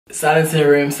Silence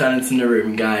in the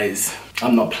room, guys.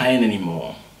 I'm not playing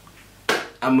anymore.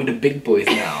 I'm with the big boys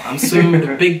now. I'm swimming with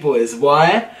the big boys.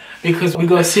 Why? Because we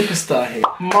got a superstar here.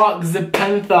 Marc Ze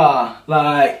Panther.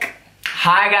 Like,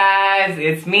 hi guys,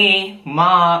 it's me,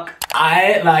 Mark.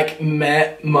 I like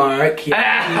met Mark.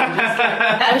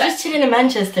 I was just chilling in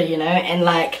Manchester, you know, and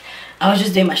like I was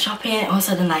just doing my shopping. All of a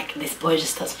sudden, like this boy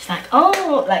just starts. He's like,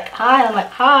 "Oh, like hi." I'm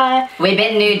like, "Hi." We've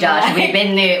been new, Josh. We've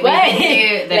been new.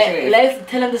 Let's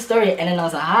tell him the story. And then I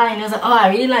was like, "Hi," and he was like, "Oh, I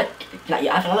really like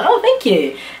your outfit." I was like, "Oh, thank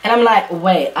you." And I'm like,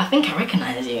 "Wait, I think I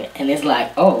recognize you." And he's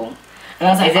like, "Oh." And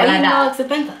I was like, "Oh, you Marc Ze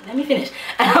Panther?" Let me finish.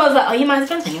 And I was like, "Oh, you Marc Ze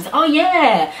Panther?" And he was like, "Oh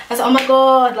yeah." I was like, "Oh my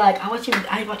god, like I watch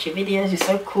your videos. You're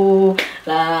so cool.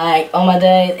 Like, oh my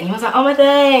days." And he was like, "Oh my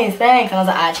days, thanks." And I was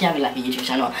like, "I actually have like a YouTube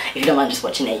channel. If you don't mind just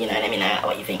watching it, you know, let me know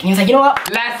what you think." And he was like, "You know what?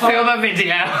 Let's film a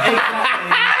video." I'm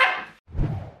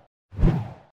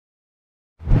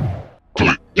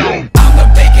the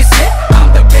biggest hit.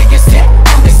 I'm the biggest hit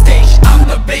on the stage. I'm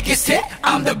the biggest hit.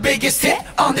 I'm the biggest hit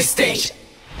on the stage.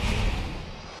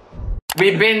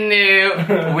 We've been new.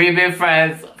 We've been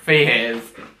friends for years.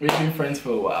 We've been friends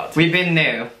for a while. We've been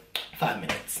new. 5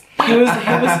 minutes. He was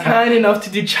kind enough to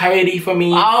do charity for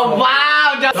me. Oh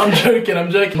wow! I'm joking.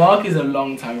 Mark is a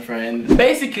long-time friend.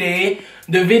 Basically,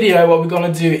 the video, what we're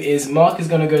gonna do is Mark is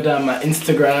gonna go down my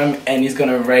Instagram and he's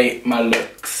gonna rate my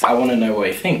looks. I wanna know what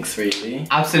he thinks, really.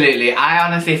 Absolutely. I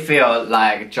honestly feel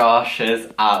like Josh's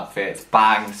outfits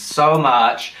bang so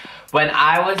much. When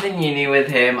I was in uni with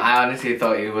him, I honestly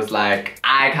thought he was like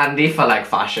eye candy for like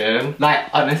fashion. Like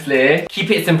honestly,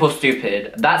 keep it simple,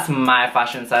 stupid. That's my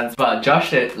fashion sense. But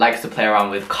Josh likes to play around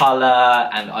with color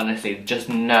and honestly just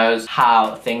knows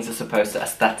how things are supposed to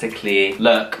aesthetically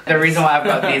look. The reason why I've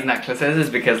got these necklaces is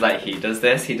because like he does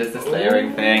this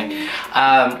layering thing.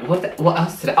 What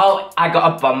else today? Oh, I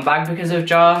got a bum bag because of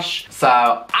Josh.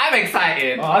 So I'm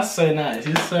excited. Oh, that's so nice.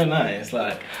 He's so nice.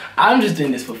 Like, I'm just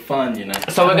doing this for fun, you know.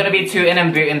 So we're gonna be tooting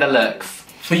and booting the looks.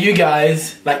 For you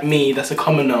guys, like me, that's a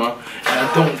commoner, and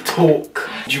I don't talk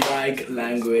drag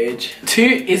language.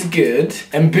 Toot is good,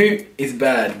 and boot is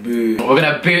bad, boo. We're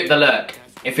gonna boot the look.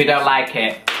 If you don't like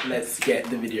it, let's get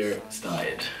the video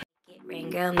started.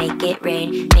 Rain, girl, make it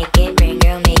rain. Make it rain,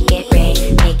 girl, make it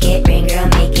rain. Make it rain, girl,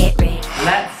 make it rain.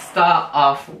 Let's start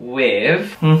off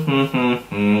with...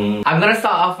 I'm gonna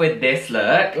start off with this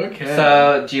look. Okay.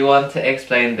 So, do you want to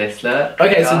explain this look?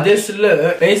 Okay, so this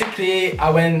look, basically, I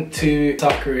went to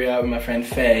South Korea with my friend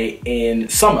Faye in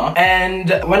summer. And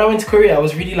when I went to Korea, I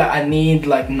was really like, I need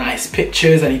like nice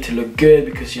pictures. I need to look good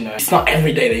because, you know, it's not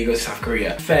every day that you go to South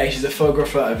Korea. Faye, she's a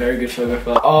photographer, a very good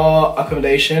photographer. Our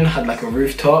accommodation had like a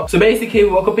rooftop. So basically,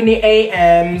 we woke up in the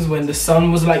AMs when the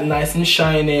sun was like nice and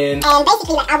shining. And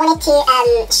basically, like, I wanted to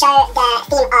show the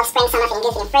theme of spring, summer, feeling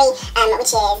good, feeling free,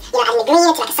 which is, you know, adding the green to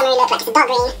like a summery look, like it's a dark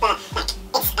green, but like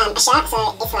it's a shirt,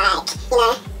 so it's like, you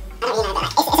know, I don't really know, but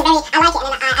like, it's a very, I like it, and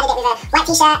then I added it with a white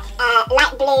t-shirt, light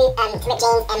blue ripped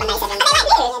jeans, and my nice oven. Are they light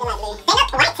blue? Yeah, they're light blue. They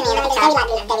look white to me, like, very light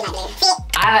blue, very light blue. See?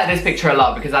 I like this picture a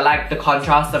lot because I like the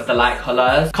contrast of the light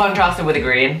colours. Contrasted with the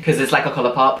green, because it's like a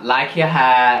colour pop. Like your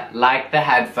hair, like the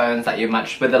headphones that you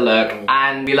matched with the look,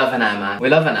 and we love an air man. We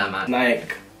love an air man.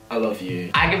 Like, I love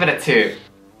you. I give it a 2.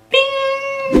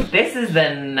 Bing! This is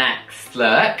the next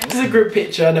look. This is a group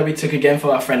picture that we took again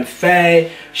for our friend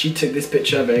Faye. She took this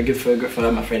picture, very good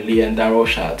photographer. My friend Leah and Daryl,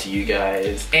 shout out to you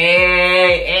guys.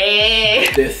 Hey, hey.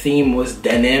 The theme was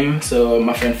denim, so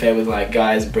my friend Faye was like,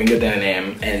 guys, bring your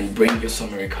denim and bring your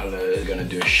summery colors. We're gonna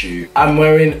do a shoot. I'm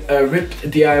wearing a ripped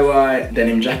DIY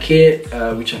denim jacket,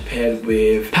 which I paired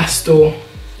with pastel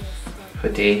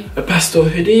hoodie. A pastel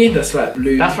hoodie that's like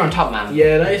blue. That's from Top Man.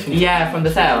 Yeah, that is from Yeah, from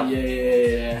the sale.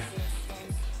 Yeah.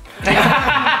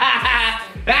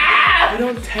 I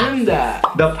don't tell him that.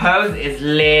 The pose is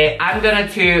lit. I'm gonna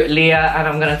toot Leah and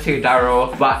I'm gonna toot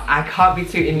Daryl, but I can't be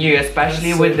tooting you,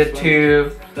 especially with the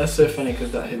two. That's so funny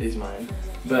because that hoodie's mine.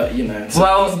 But you know. So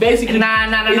well, it's basically nah.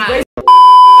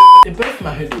 They're both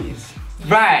my hoodies.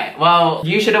 Right. Well,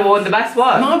 you should have worn the best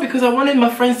one. No, because I wanted my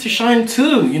friends to shine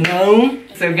too. You know.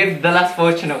 So give the less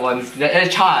fortunate ones a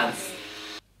chance.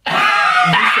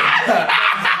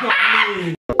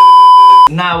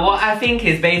 Now, what I think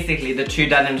is basically the two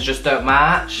denims just don't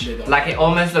match. Like, it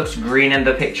almost looks green in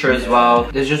the picture as well.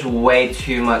 There's just way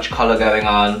too much colour going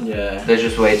on. Yeah. There's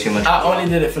just way too much I colour. only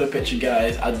did it for the picture,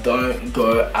 guys. I don't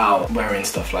go out wearing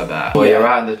stuff like that. Well, you're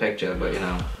out in the picture, but you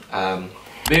know.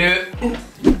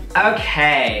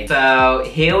 Okay, so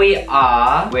here we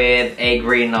are with a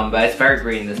green number. It's very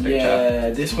green, this picture. Yeah,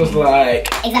 this was like...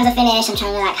 Exams are finished, I'm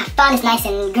trying to like have fun, it's nice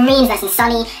and green, it's nice and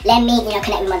sunny. Let me, you know,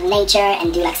 connect with Mother Nature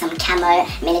and do like some camo,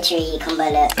 military combo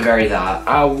look. Very that.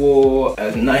 I wore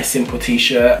a nice simple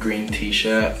t-shirt, green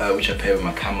t-shirt, which I paired with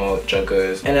my camo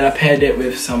joggers. And then I paired it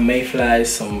with some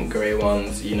mayflies, some grey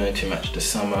ones, you know, to match the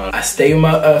summer. I stay with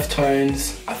my earth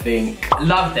tones, I think.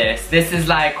 Love this. This is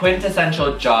like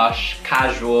quintessential Josh,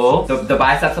 casual. The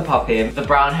biceps are popping. The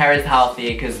brown hair is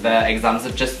healthy because the exams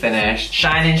have just finished.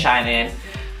 Shining, shining.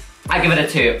 I give it a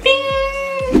 2.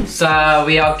 Bing! So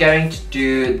we are going to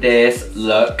do this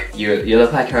look. You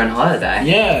look like you're on holiday.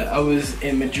 Yeah, I was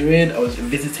in Madrid. I was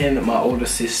visiting my older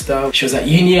sister. She was at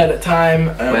uni at the time.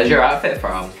 Where's your outfit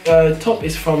from? Top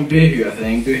is from Boohoo, I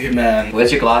think. Boohoo Man.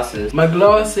 Where's your glasses? My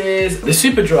glasses, they're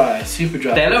super dry, super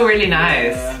dry. They look really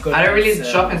nice. Yeah, I don't really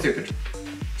shop in super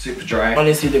dry.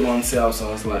 Honestly, they were on sale, so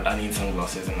I was like, I need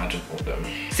sunglasses, and I just bought them.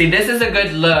 See, this is a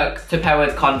good look to pair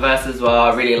with Converse as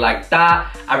well. I really like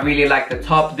that. I really like the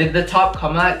top. Did the top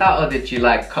come like that, or did you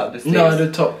like cut the sleeves? No,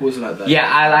 the top was like that. Yeah,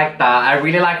 I like that. I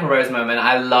really like a rose moment.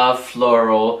 I love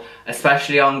floral,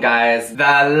 especially on guys.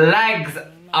 The legs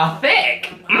are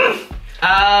thick.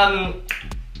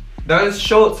 Those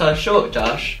shorts are short,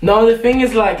 Josh. No, the thing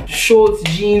is like shorts,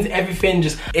 jeans, everything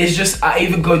it's just I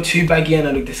either go too baggy and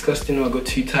I look disgusting, or I go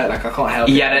too tight, like I can't help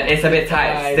it. Yeah, it's a bit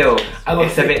tight still. I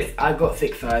got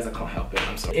thick thighs, I can't help it,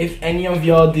 I'm sorry. If any of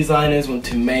your designers want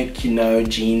to make, you know,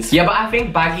 jeans. Yeah, but I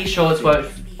think baggy shorts won't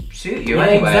suit you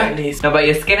anyway. Exactly. No, but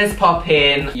your skin is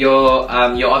popping, you're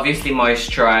obviously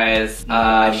moisturized,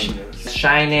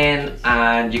 shining,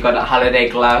 and you got a holiday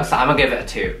glow, so I'm gonna give it a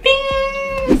 2. Bing!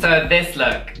 So this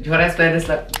look, do you want to explain this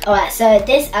look? Alright, so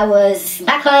this, I was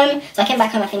back home, so I came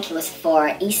back home, I think it was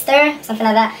for Easter, something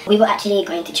like that. We were actually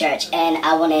going to church and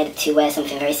I wanted to wear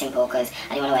something very simple because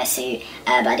I didn't want to wear a suit,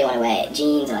 but I didn't want to wear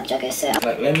jeans or like joggers, so...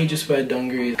 Like, let me just wear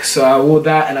dungarees. So I wore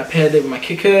that and I paired it with my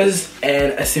kickers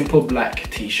and a simple black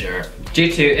t-shirt. Do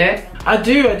you toot it? I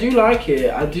do like it,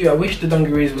 I do. I wish the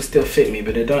dungarees would still fit me,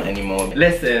 but they don't anymore.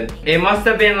 Listen, it must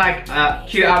have been like a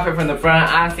cute outfit from the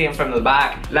front and seeing from the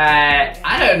back. Like,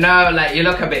 I don't know, like you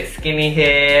look a bit skinny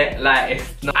here, like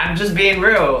it's not, I'm just being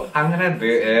real. I'm gonna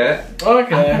boot it.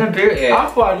 Okay. I'm gonna boot it. I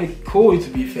thought I looked cool, to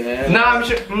be fair. No, I'm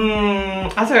sure,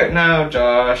 I don't know,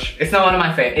 Josh. It's not one of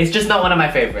my favorites. It's just not one of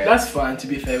my favorites. That's fine, to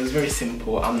be fair, it was very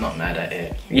simple. I'm not mad at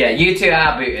it. Yeah, you two,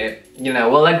 I'll boot it. You know,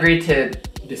 we'll agree to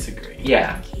disagree.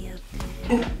 Yeah.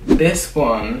 This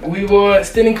one, we were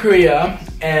still in Korea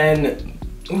and,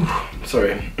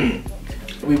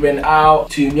 we went out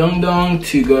to Myeongdong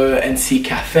to go and see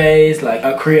cafes. Like,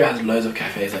 Korea has loads of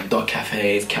cafes, like dog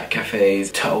cafes, cat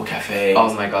cafes, turtle cafes.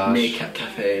 Oh my gosh. Meerkat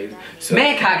cafes. So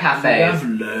Meerkat cafes? We have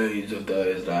loads of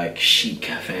those, like sheep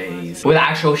cafes. With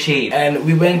actual sheep. And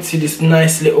we went to this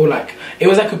nice little, like, it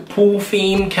was like a pool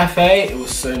themed cafe. It was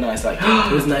so nice, like,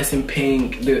 it was nice and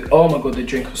pink. Oh my god, the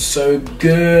drink was so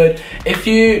good. If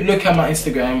you look at my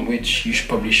Instagram, which you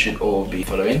probably should all be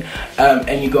following,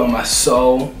 and you go on my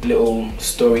Seoul little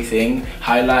story thing,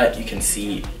 highlight, you can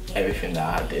see everything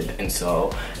that I did in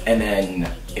Seoul. And then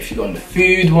if you go on the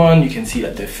food one, you can see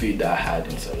like the food that I had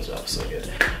in Seoul as well. So good.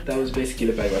 That was basically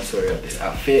the background story of this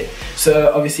outfit.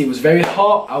 So obviously it was very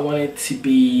hot. I wanted to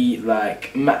be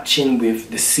like matching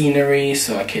with the scenery,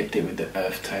 so I kept it with the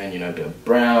earth tone, you know, the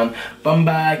brown bum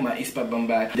bag, my East bag bum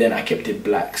bag. Then I kept it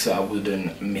black so I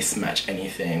wouldn't mismatch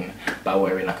anything by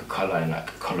wearing like a color and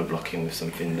like color blocking with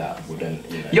something that wouldn't,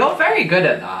 you know. You're very good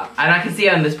at that, and I can see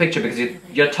it on this picture because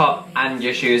your top and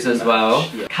your shoes as well.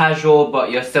 Yeah. Casual,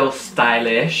 but you're still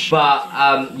stylish. But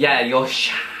yeah, you're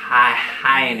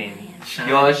shining.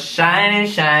 You're shining,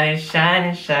 shining,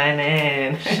 shining,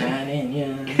 shining. Shining,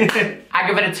 yeah. I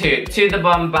give it a 2. To the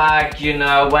bum bag, you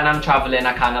know, when I'm traveling,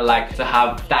 I kind of like to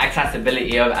have the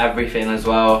accessibility of everything as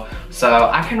well. So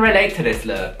I can relate to this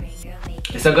look.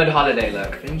 It's a good holiday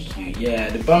look. Thank you. Yeah,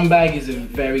 the bum bag is a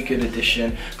very good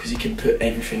addition because you can put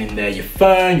everything in there. Your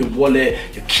phone, your wallet,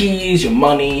 your keys, your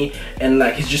money, and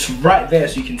like it's just right there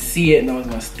so you can see it, no one's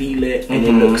gonna steal it, and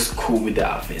it looks cool with the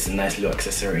outfit. It's a nice little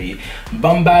accessory.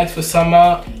 Bum bags for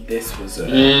summer, this was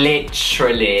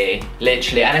literally,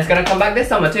 and it's gonna come back this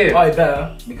summer too. Oh, it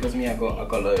better, because me, I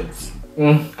got loads.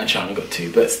 Actually, I only got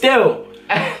 2, but still.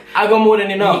 I got more than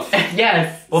enough.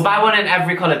 Yes. We'll buy one in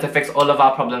every colour to fix all of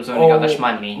our problems when we got the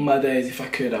money. My days, if I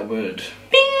could, I would.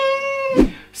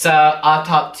 Bing! So our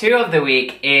top 2 of the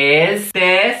week is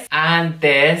this and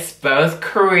this, both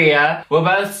Korea. We're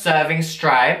both serving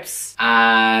stripes,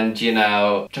 and you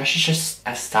know, Josh is just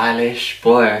a stylish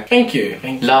boy. Thank you.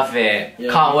 Love it.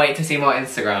 Yeah. Can't wait to see more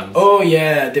Instagrams. Oh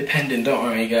yeah, depending, don't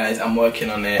worry guys, I'm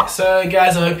working on it. So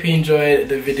guys, I hope you enjoyed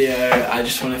the video. I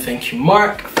just want to thank you,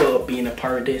 Mark, for being a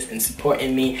part of this and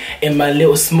supporting me in my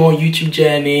little small YouTube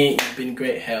journey. You've been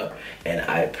great help and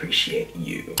I appreciate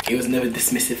you. It was never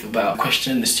dismissive about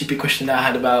the stupid question that I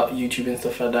had about YouTube and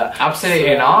stuff like that.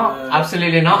 Absolutely not.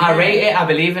 Absolutely not. Yeah. I rate it, I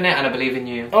believe in it, and I believe in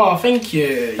you. Oh, thank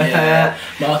you. Yeah.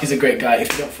 Mark is a great guy.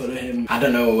 If you don't follow him, I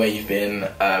don't know where you've been.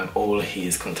 All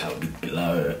his contact will be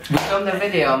below. We filmed a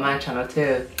video on my channel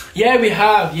too. Yeah, we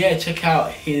have. Yeah, check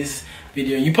out his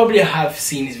video. You probably have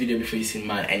seen his video before you've seen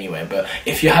mine anyway, but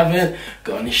if you haven't,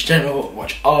 go on his channel,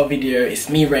 watch our video. It's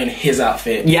me wearing his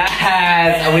outfit. Yes,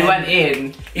 and we went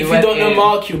in. If you don't know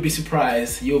Mark, you'll be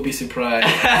surprised. You'll be surprised.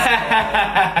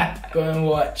 Go and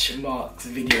watch Mark's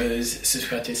videos,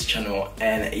 subscribe to his channel,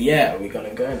 and yeah, we're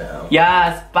gonna go now.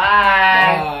 Yes, bye.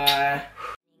 Bye.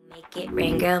 Make it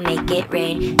rain, girl, make it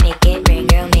rain. Make it rain,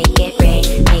 girl, make it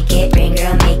rain. Make it rain,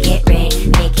 girl, make it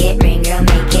rain. Make it rain, girl,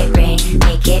 make it rain.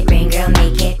 Make it rain, girl, make it rain.